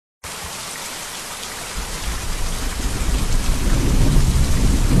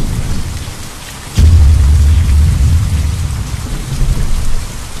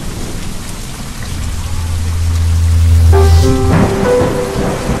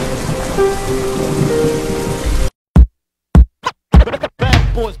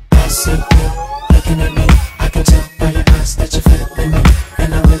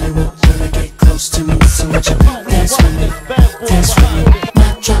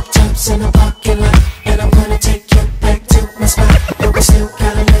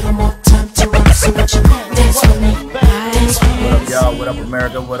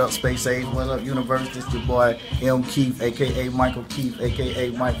Sage, what's up, Universe? This your boy M. Keith, aka Michael Keith,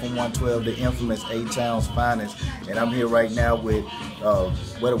 aka Mike from 112, the infamous A-Town's finest. And I'm here right now with,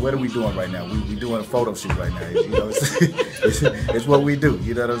 what are we doing right now? We doing a photo shoot right now. You know, it's what we do.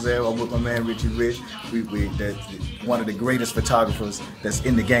 You know what I'm saying? I'm with my man Ryche Rych. That's one of the greatest photographers that's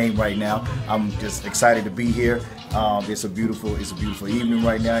in the game right now. I'm just excited to be here. It's a beautiful evening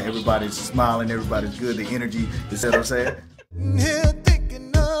right now. Everybody's smiling, everybody's good. The energy, you see what I'm saying? Here thinking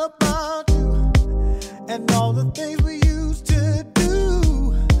about you and all the things we used to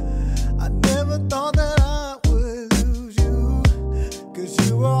do. I never thought that I would lose you, 'cause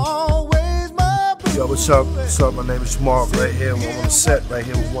you were always my boo. Yo, what's up? What's up? My name is Marc right here. We're on the set right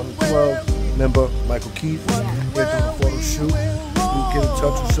here with 112. Member Michael Keith. Here doing a photo shoot. You can get in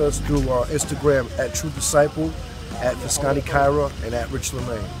touch with us through our Instagram at True Disciple, at Fiskani Inc, and at Ryche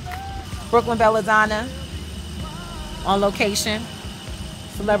Rych. Brooklyn BellaDonna on location.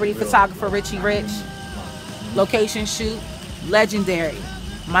 Celebrity photographer Ryche Rych. Location shoot. Legendary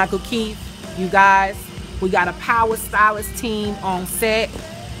Michael Keith. You guys, we got a power stylist team on set.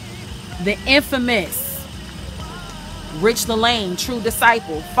 The infamous Ryche Rych, True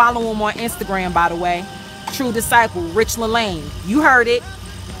Disciple. Follow him on Instagram, by the way. True Disciple, Ryche Rych. You heard it.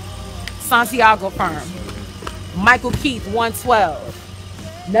 Santiago firm. Michael Keith, 112.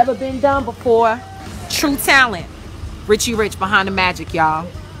 Never been done before. True talent. Ryche Rych behind the magic, y'all.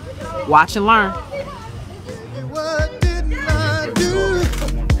 Watch and learn. What didn't I do?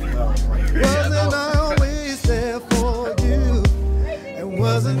 Wasn't I always there for you? And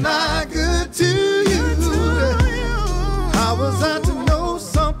wasn't I good to you? How was I to know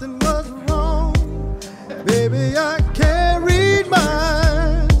something was wrong? Baby, I can't read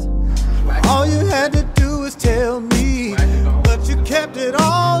minds. All you had to do was tell me, but you kept it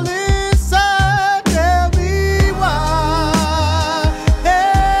all inside. Tell me why?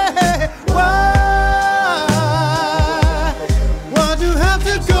 Hey, why? Why'd you have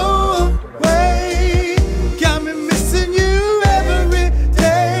to go away? Got me missing you every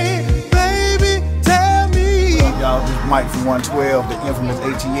day. Baby, tell me. Y'all, this is Mike from 112, the infamous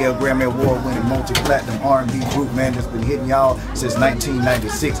ATL Grammy Award-winning multi-platinum R&B group, man, that's been hitting y'all since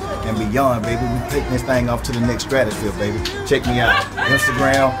 1996 and beyond, baby. We taking this thing off to the next stratosphere, baby. Check me out.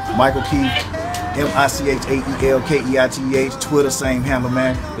 Instagram, Michael Keith, MICHAELKEITH. Twitter, same handle,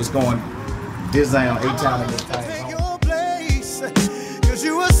 man. It's going design A-Town in this thing. Take your place, 'cause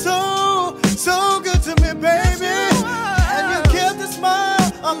you were so good to me, baby. And you kept the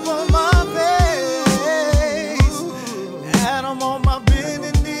smile up on my face. And I'm on my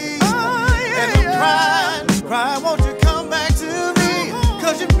bending knees, and I'm crying, won't you come back to me?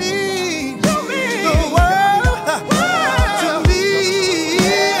 'Cause you mean the world to me.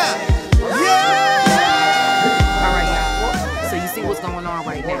 Yeah. All right, y'all. So you see what's going on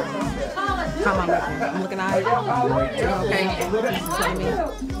right now. How am I looking? I'm looking all right. Okay.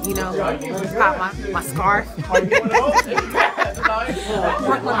 You know, pop my scarf.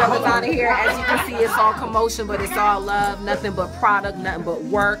 Brooklyn BellaDonna here. As you can see, it's all commotion, but it's all love. Nothing but product, nothing but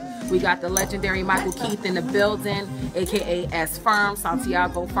work. We got the legendary Michael Keith in the building, aka S Firm,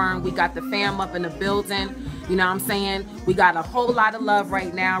 Santiago firm. We got the fam up in the building. You know what I'm saying? We got a whole lot of love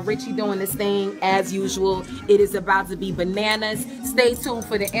right now. Ryche doing this thing as usual. It is about to be bananas. Stay tuned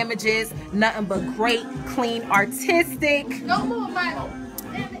for the images. Nothing but great, clean, artistic. No more, Michael.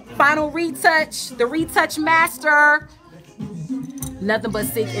 Final retouch. The retouch master. Nothing but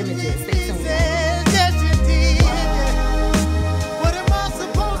sick images. Stay tuned. Yes, you did. What am I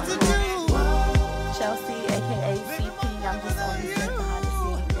supposed to do? Chelsea, aka CP, I'm just on the set behind the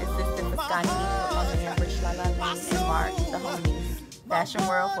scenes, assistant Fiskani Inc with my man Ryche Rych and Marc, the homies. Fashion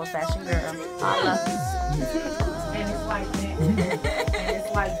world for fashion girl. Holla. And it's like that. And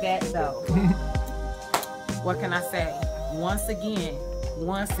it's like that though. What can I say? Once again,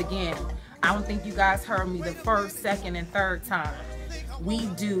 I don't think you guys heard me the first, second, and third time. We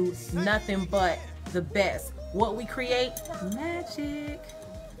do nothing but the best. What we create, magic.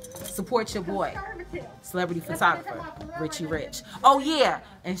 Support your boy, celebrity photographer, Ryche Rych. Oh yeah,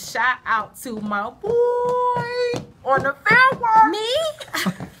 and shout out to my boy on the film work. Me?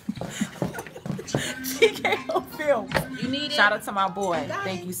 TKO Filmz. You need it? Shout out to my boy.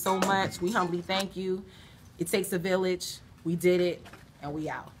 Thank you so much. We humbly thank you. It takes a village. We did it, and we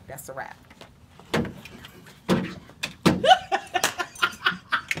out. That's a wrap.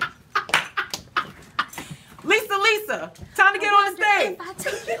 Lisa, time to get on the stage. If I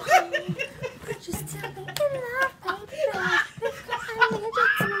take you home, just tell me in love,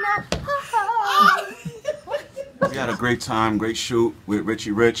 baby. We had a great time, great shoot with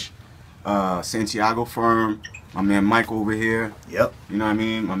Ryche Rych, Santiago firm, My man Mike over here. Yep. You know what I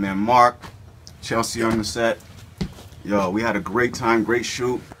mean? My man Marc. Chelsea on the set. Yo, we had a great time, great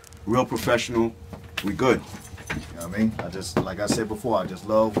shoot. Real professional. We good. You know what I mean? I just, like I said before, I just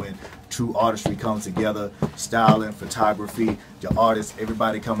love when true artistry comes together. Styling, photography, the artists,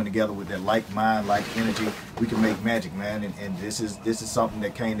 everybody coming together with their like mind, like energy. We can make magic, man. And this is something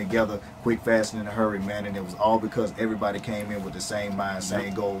that came together quick, fast, and in a hurry, man. And it was all because everybody came in with the same mind,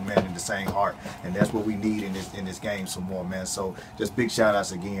 same goal, man, and the same heart. And that's what we need in this game some more, man. So just big shout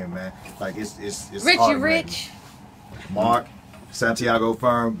outs again, man. Like it's Ryche Rych, Marc, Santiago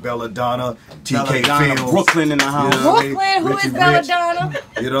firm, BellaDonna, TK BellaDonna, Filmz, Brooklyn in the house. You know what I mean? Brooklyn, who Ryche is Rych.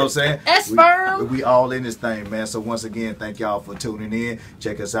 BellaDonna? You know what I'm saying? S-Firm. We all in this thing, man. So once again, thank y'all for tuning in.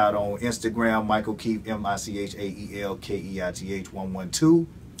 Check us out on Instagram, Michael Keith, MICHAELKEITH 112.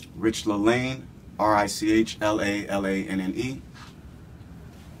 Rich Lalane, RICHLALANNE.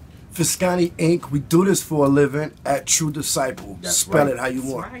 Fiskani Inc. We do this for a living at True Disciple. That's Spell right. it how you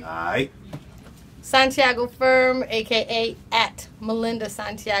want. All right. Santiago Firm, aka at Melinda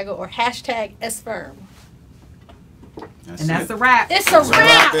Santiago or hashtag S Firm. And that's a wrap. It's a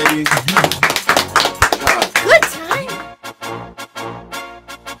wrap. Baby.